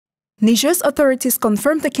Niger's authorities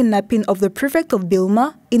confirmed the kidnapping of the Prefect of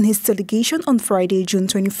Bilma in his delegation on Friday, June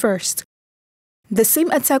 21st. The same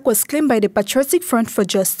attack was claimed by the Patriotic Front for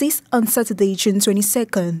Justice on Saturday, June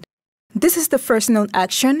 22nd. This is the first known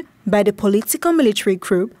action by the politico-military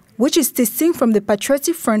group, which is distinct from the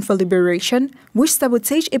Patriotic Front for Liberation, which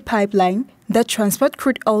sabotaged a pipeline that transported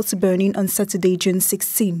crude oil to Benin on Saturday, June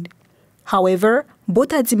 16th. However,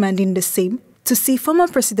 both are demanding the same, to see former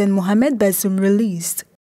President Mohamed Bazoum released.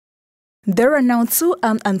 There are now two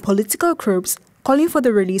armed and political groups calling for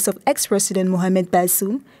the release of ex-President Mohamed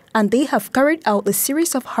Bazoum, and they have carried out a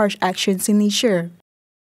series of harsh actions in Niger.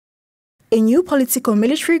 A new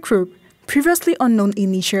politico-military group, previously unknown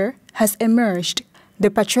in Niger, has emerged.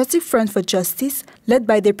 The Patriotic Front for Justice, led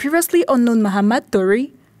by the previously unknown Mahamat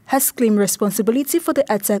Dori, has claimed responsibility for the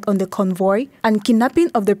attack on the convoy and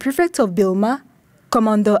kidnapping of the Prefect of Bilma,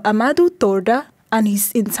 Commander Amadou Torda, and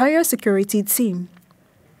his entire security team.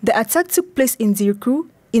 The attack took place in Dirkou,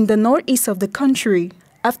 in the northeast of the country,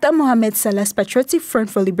 after Mohamed Salah's Patriotic Front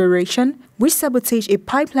for Liberation, which sabotaged a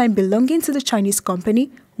pipeline belonging to the Chinese company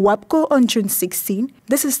WAPCO on June 16.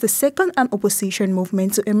 This is the second armed opposition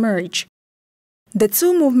movement to emerge. The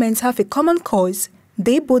two movements have a common cause.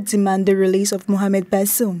 They both demand the release of Mohamed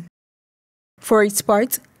Bazoum. For its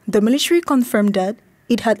part, the military confirmed that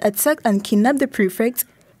it had attacked and kidnapped the prefect.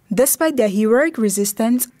 Despite their heroic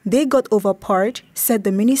resistance, they got overpowered, said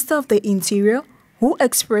the Minister of the Interior, who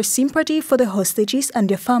expressed sympathy for the hostages and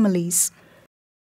their families.